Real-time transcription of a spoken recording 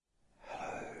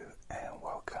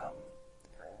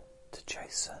to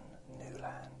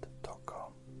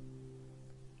jasonnewland.com.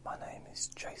 My name is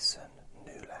Jason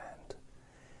Newland.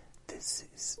 This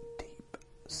is Deep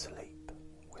Sleep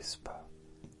Whisper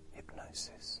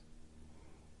Hypnosis.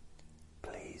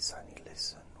 Please only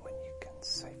listen when you can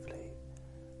safely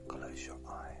close your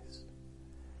eyes.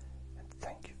 And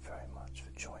thank you very much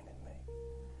for joining me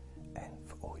and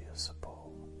for all your support.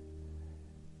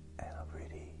 And I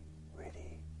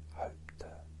really hope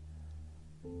that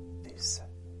this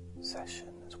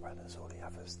session, as well as all the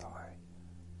others that I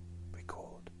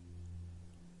record,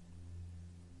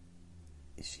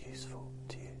 is useful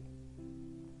to you.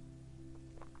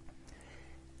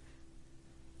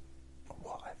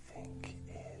 What I think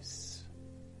is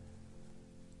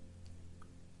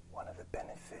one of the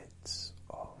benefits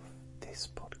of this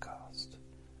podcast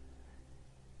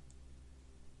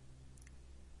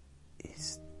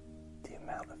is the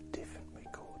amount of different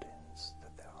recordings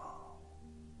that there are,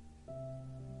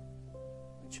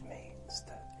 which means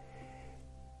that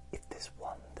if there's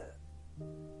one that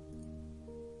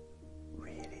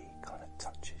really kind of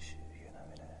touches you,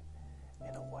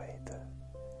 in a way that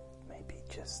maybe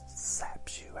just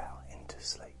saps you out into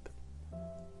sleep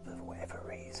for whatever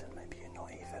reason, maybe you're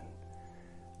not even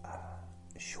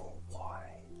sure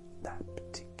why that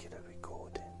particular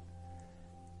recording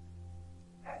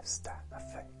has that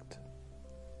effect,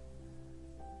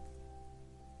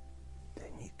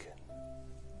 then you can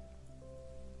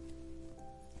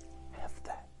have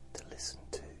that to listen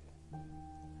to,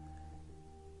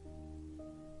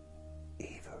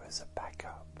 either as a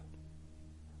backup,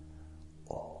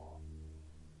 or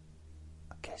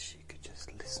I guess you could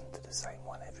just listen to the same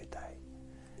one every day,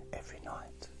 every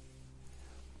night.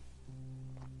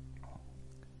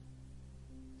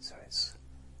 So it's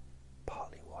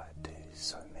partly why I do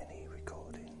so many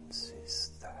recordings,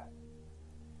 is that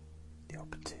the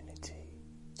opportunity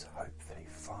to hopefully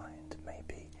find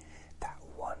maybe that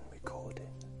one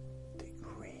recording that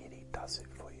really does it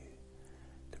for you,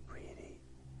 that really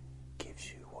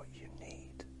gives you what you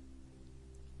need.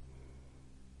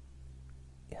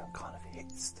 Kind of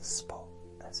hits the spot,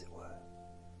 as it were.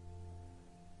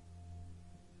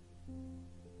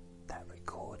 That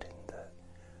recording that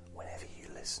whenever you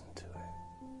listen to it,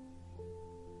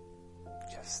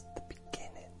 just the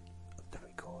beginning of the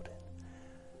recording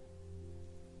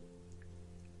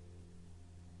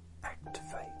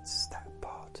activates that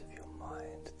part of your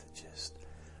mind that just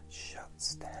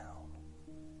shuts down.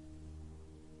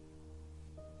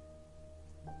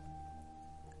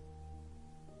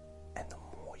 And the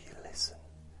more you listen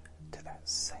to that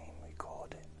same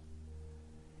recording,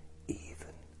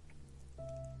 even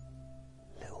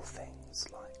little things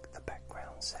like the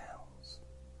background sounds,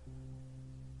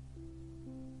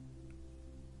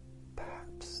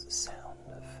 perhaps the sound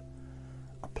of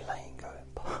a plane going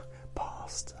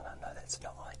past, and I know that's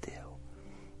not ideal,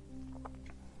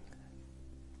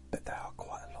 but they are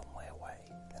quite a long way away.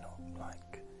 They're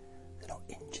not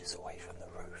inches away from the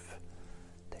roof.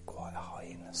 They're quite high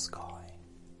in the sky,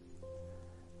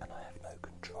 and I have no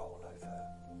control over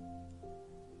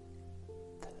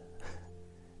the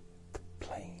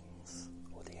planes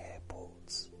or the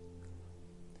airports.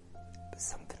 But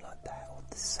something like that, or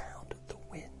the sound of the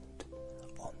wind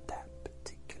on that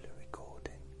particular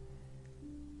recording,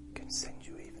 can send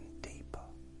you even deeper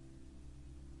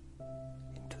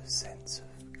into a sense of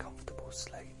comfortable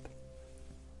sleep.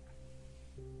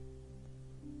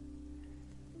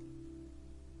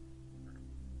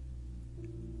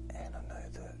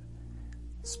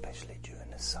 Especially during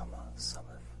the summer, I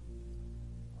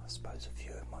suppose a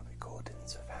few of my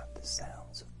recordings have had the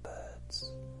sounds of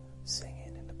birds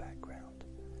singing in the background,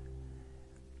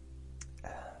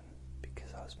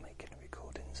 because I was making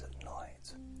recordings at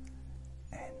night,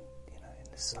 and in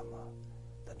the summer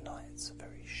the nights are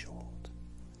very short.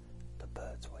 The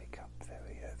birds wake up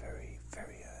very early,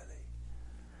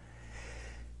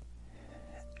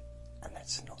 and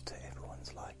that's not to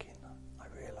everyone's liking, I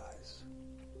realise.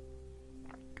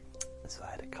 So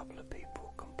I had a couple of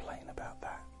people complain about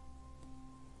that.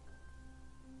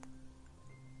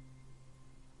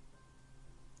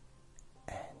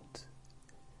 And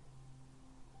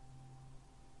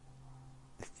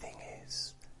the thing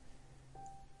is,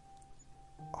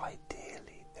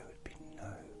 ideally there would be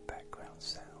no background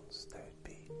sounds. There would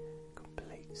be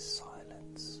complete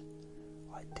silence.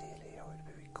 Ideally I would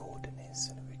be recording this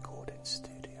in a recording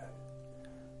studio.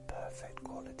 Perfect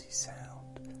quality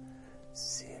sound.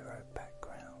 Zero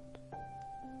background.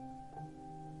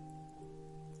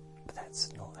 But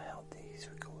that's not how these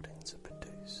recordings are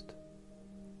produced.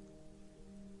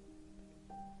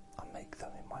 I make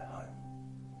them in my home.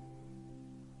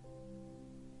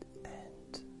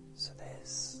 And so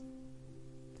there's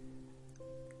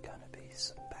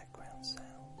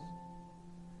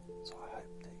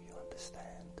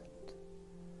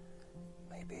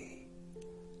maybe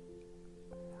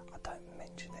I don't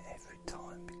mention it every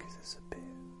time because it's a bit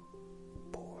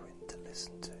boring to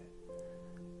listen to,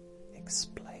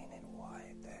 explaining why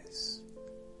there's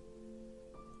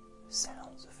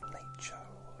sounds of nature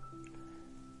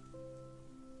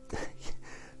or the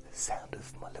sound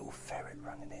of my little ferret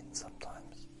running in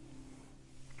sometimes.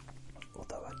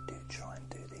 Although I do try and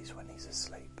do these when he's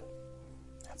asleep.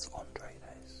 That's Andre,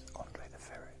 that is. Andre the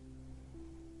ferret.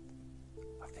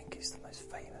 I think he's the most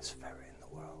famous ferret in the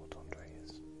world, Andre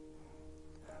is.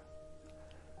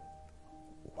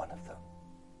 One of them.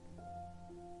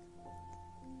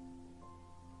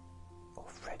 Or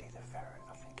Freddy the ferret,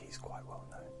 I think he's quite well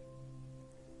known.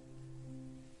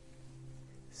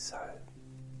 So,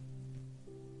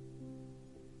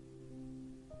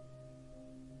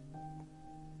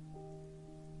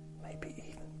 maybe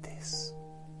even this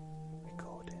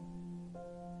recording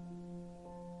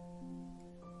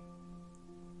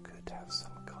could have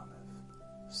some kind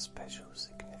of special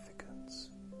significance.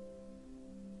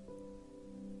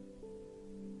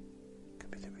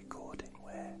 Could be the recording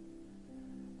where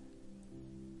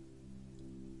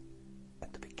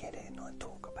at the beginning I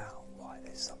talk about why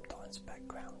there's sometimes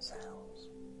background sounds,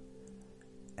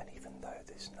 and even though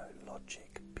there's no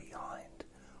logic behind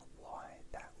why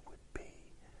that would be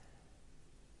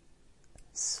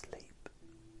sleep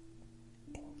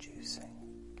inducing,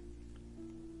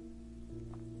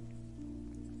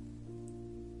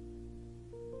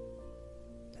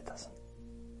 there doesn't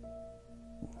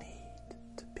need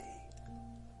to be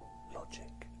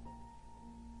logic,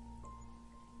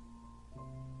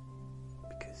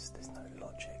 because there's no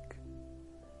logic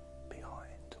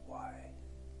behind why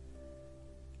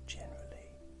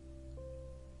generally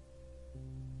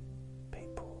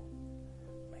people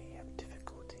may have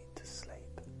difficulty to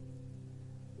sleep.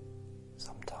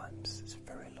 Sometimes it's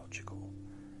very logical,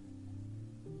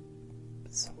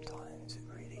 but sometimes it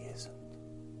really isn't.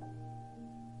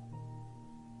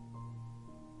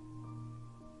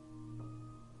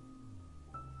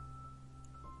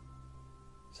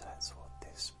 So that's what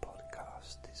this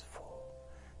podcast is for.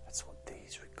 That's what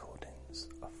these recordings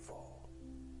are for.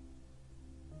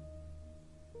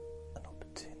 An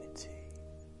opportunity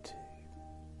to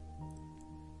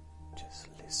just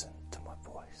listen to my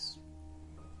voice.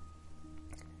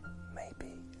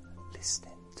 Maybe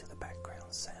listening to the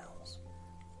background sounds,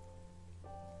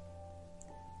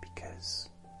 because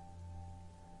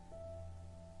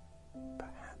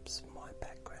perhaps my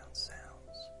background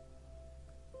sounds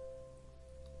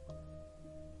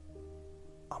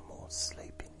are more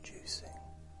sleep inducing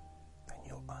than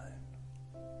your own.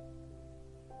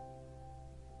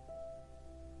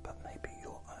 But maybe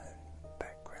your own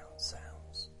background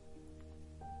sounds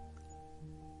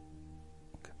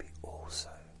could be also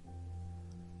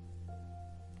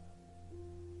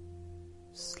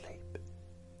sleep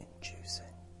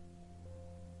inducing,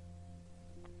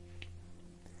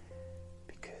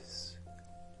 because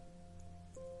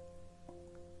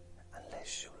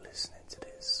unless you're listening to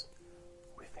this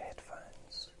with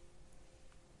headphones,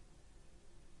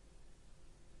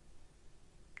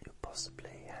 you'll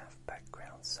possibly have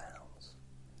background sounds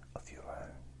of your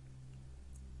own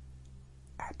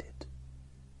added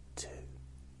to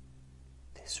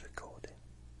this recording,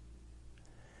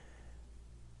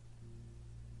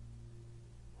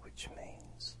 which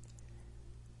means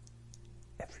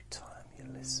every time you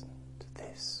listen to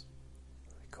this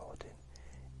recording,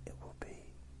 it will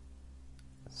be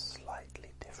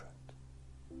slightly different.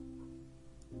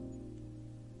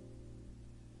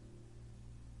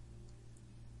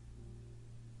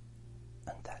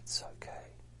 And that's okay,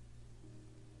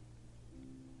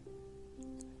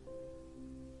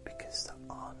 because there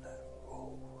are no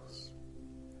rules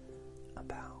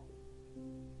about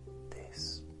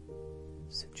this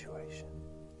situation,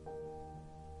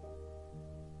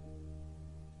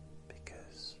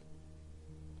 because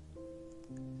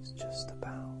it's just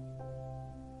about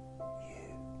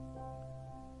you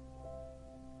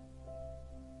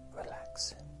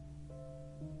relaxing,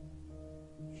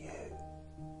 you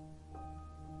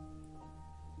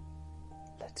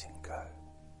letting go,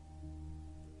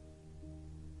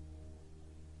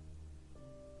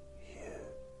 you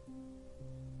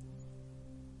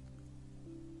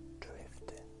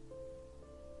drifting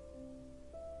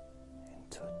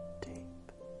into a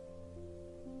deep,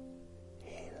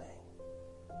 healing,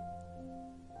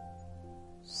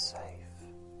 safe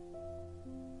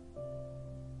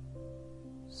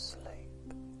sleep.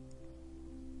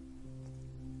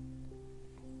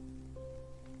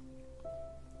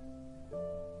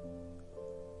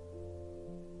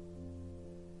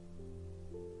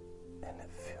 And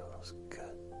it feels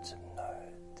good to know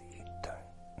that you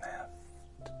don't have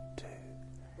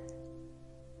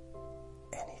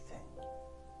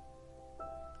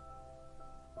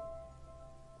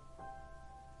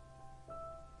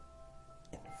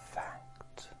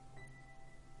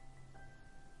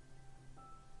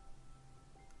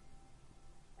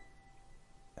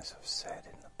as I've said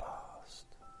in the past,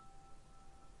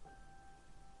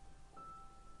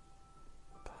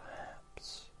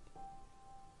 perhaps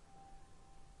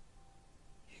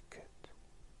you could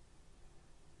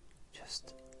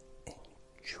just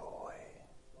enjoy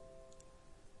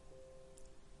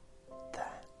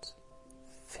that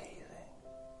feeling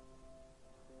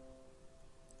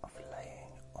of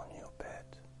laying on your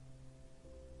bed,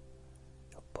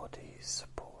 your body is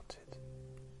supported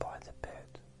by the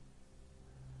bed,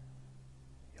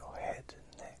 your head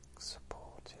and neck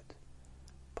supported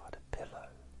by the pillow,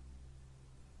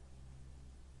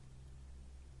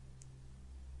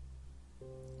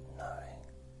 knowing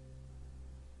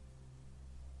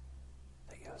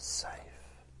that you're safe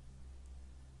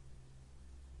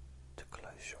to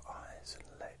close your eyes and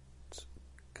let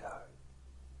go.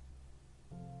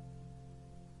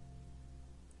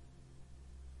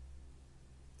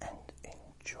 And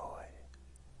enjoy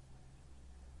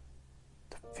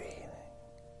the feeling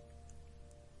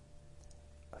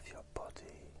of your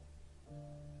body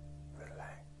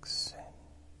relaxing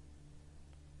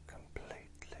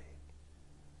completely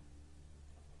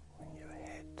when your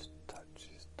head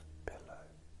touches the pillow.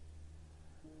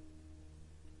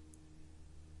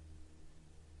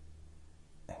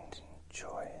 And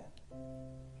enjoying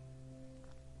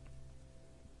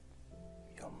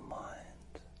your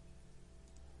mind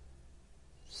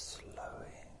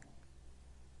slowing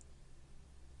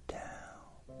down,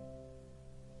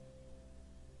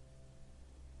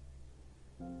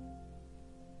 and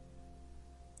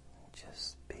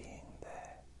just being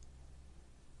there,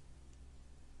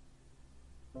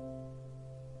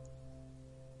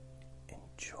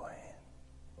 enjoying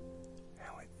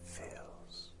how it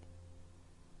feels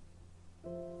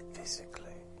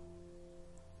physically,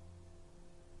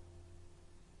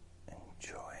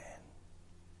 enjoying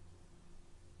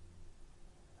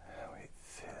how it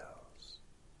feels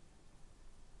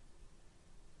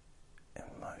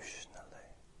emotionally,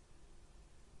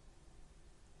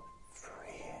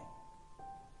 freeing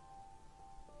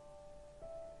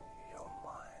your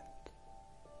mind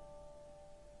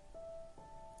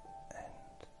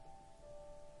and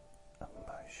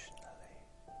emotionally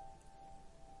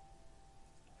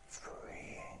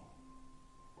freeing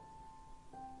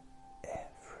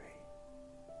every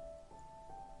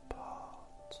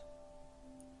part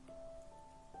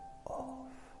of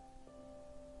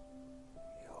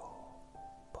your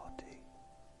body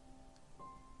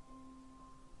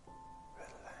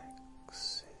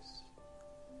relaxes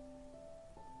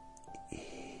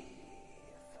even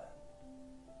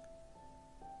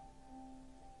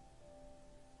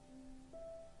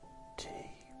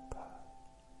deeper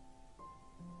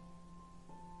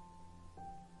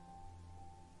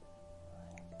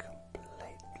and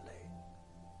completely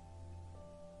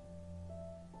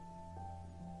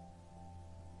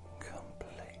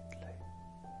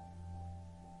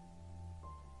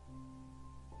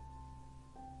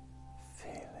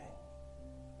feeling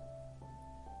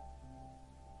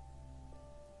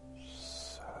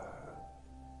so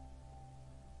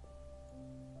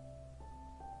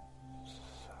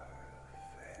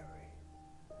very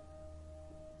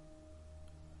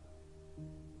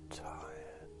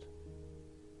tired,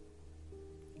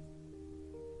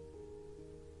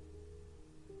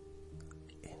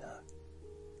 in a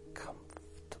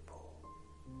comfortable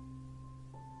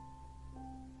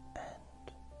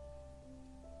and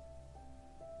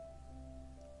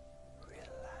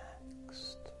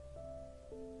relaxed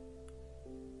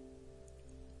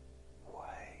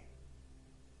way,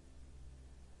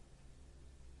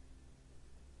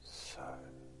 so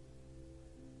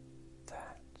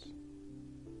that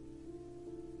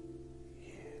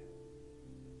you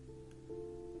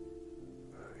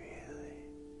really,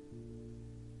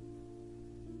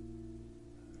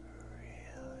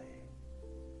 really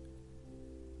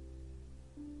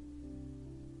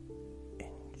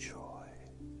enjoy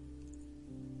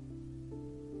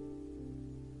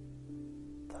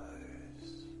those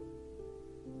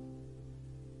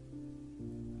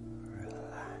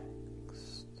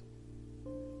relaxed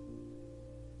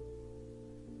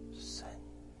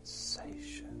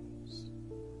sensations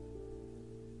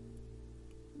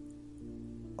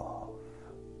of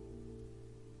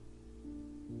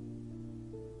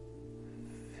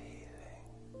feeling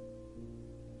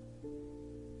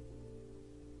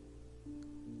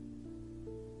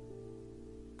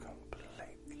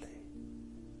completely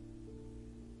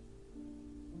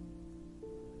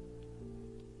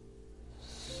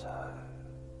so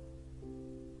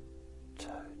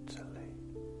totally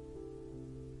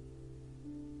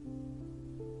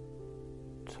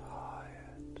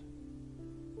tired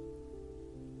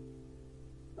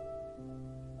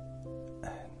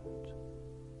and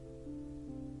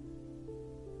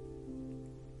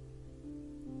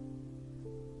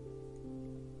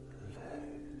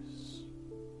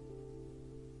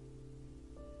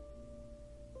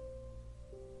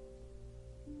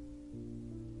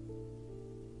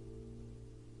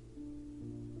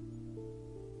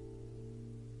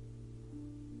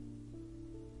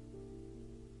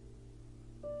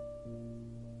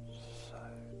so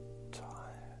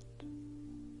tired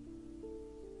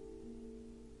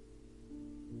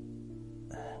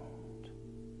and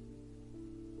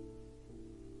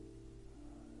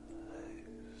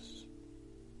loose.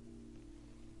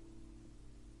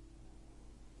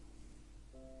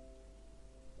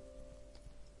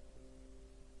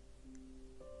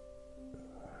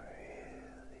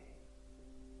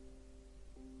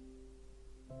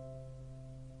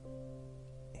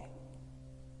 Really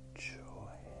enjoy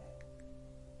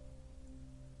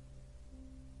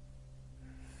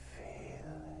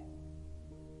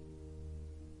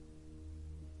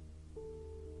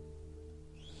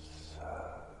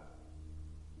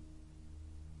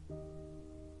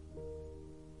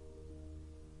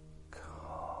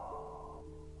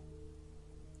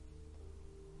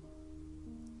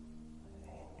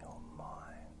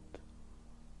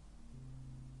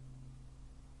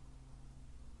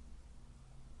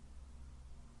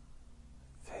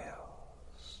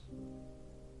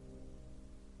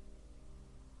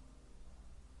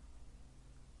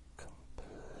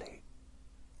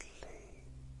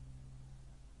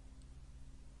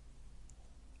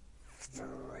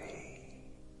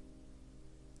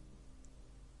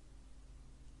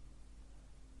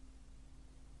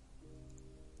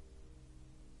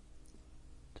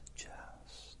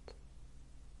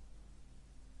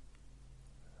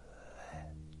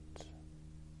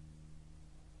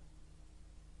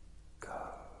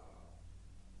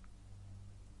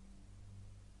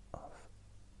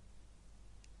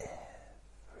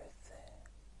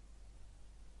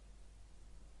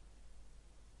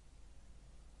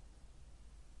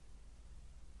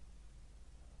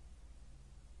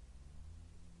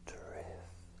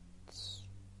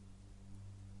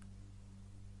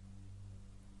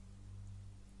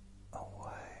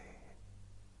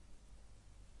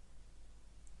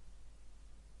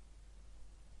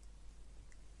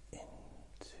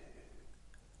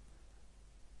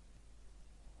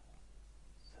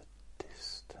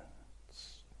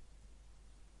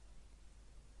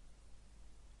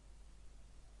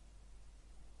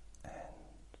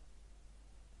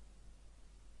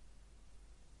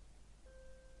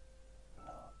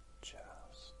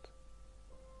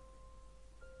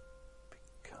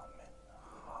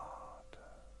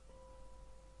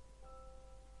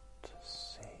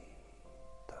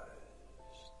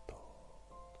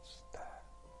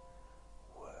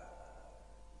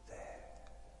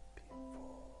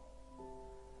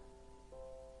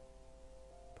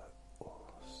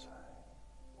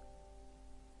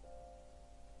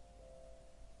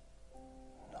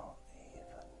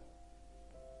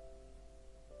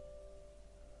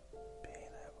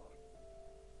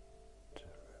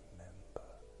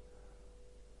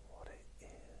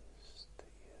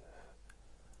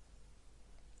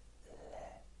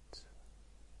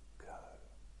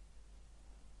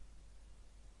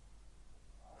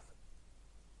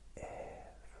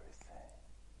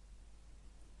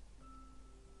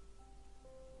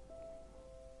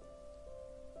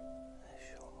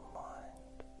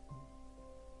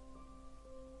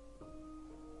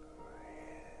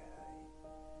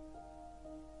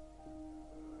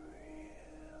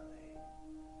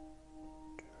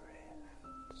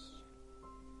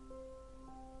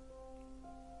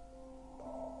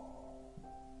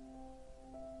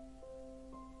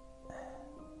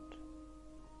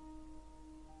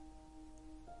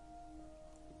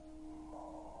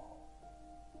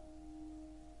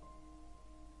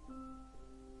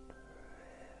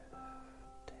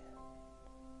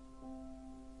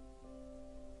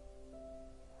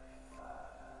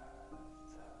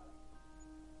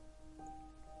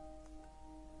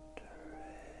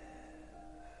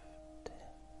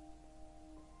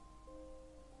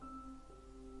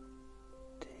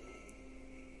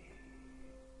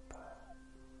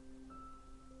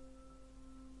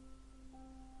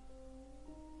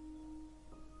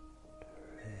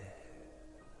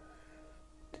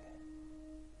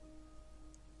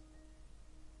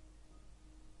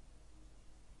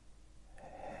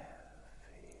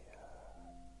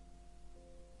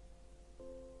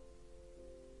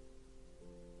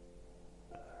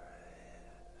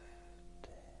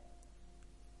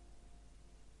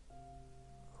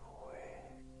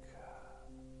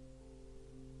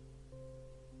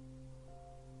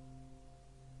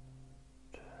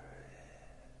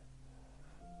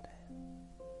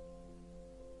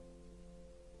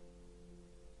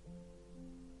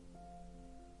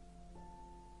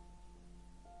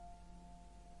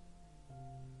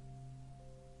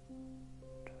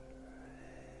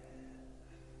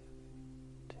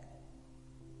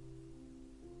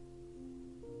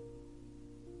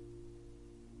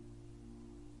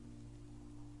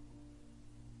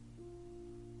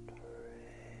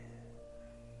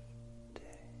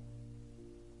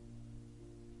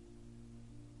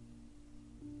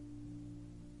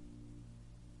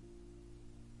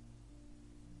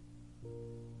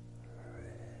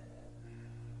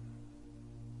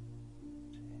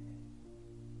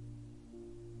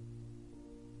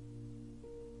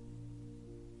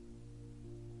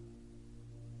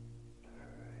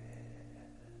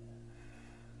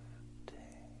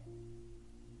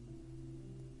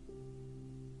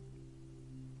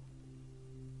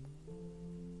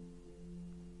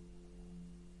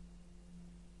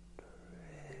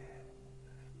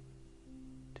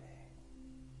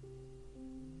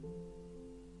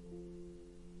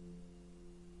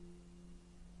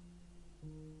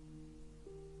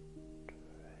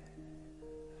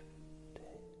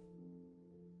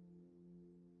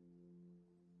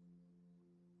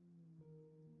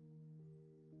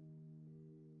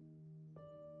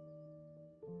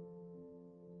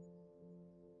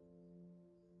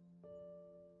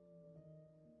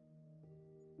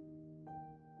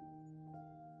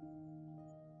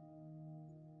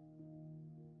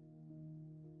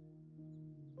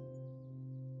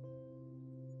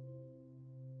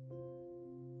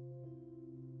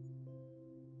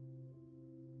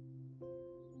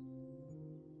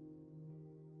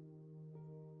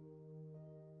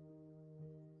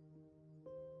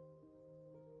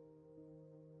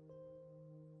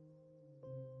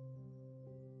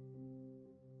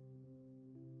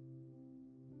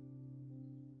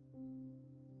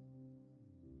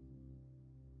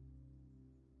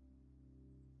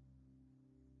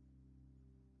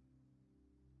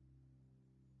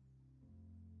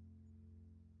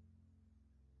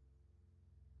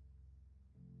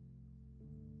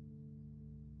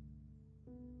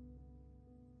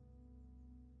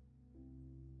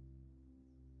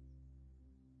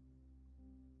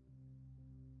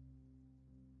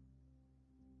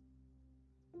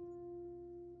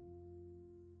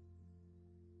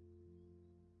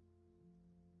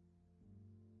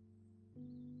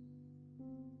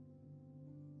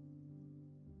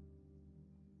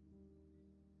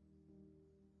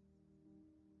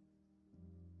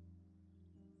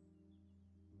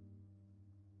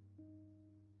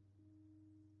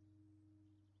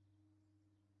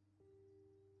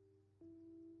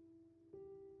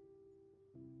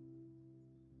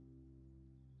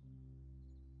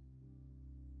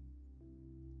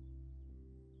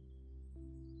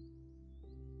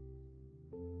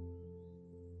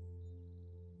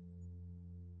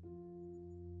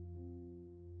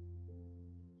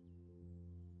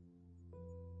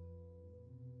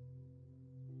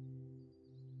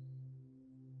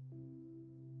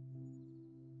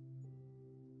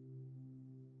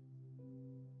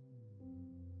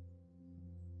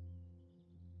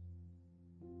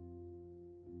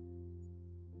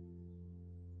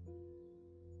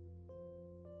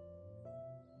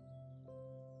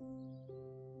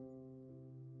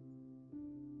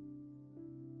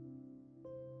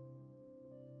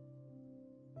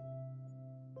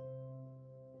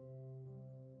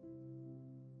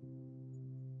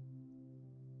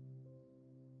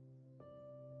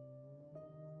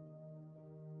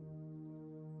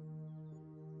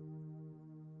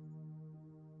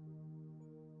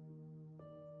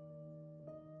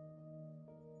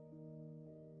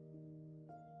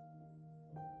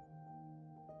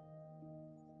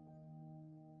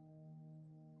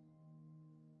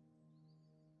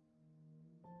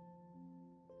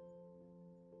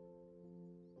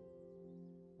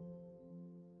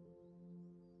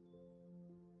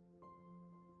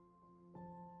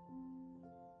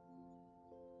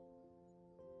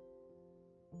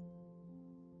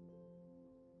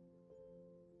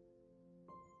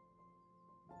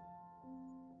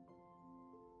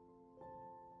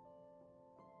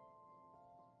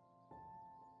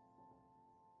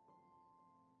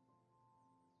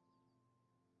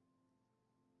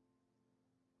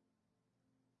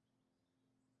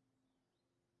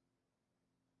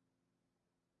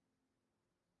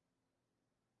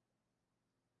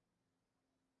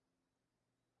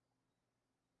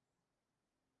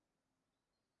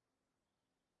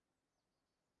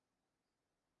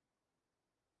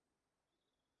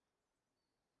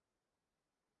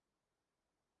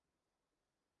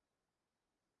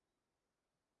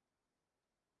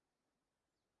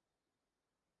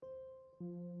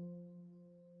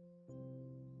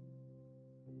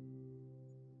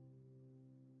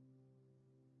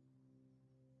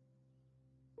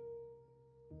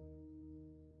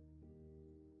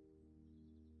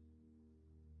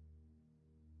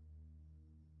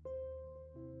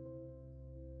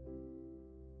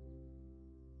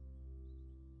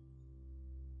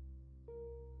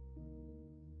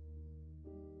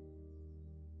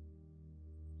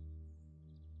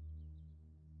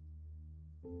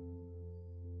you.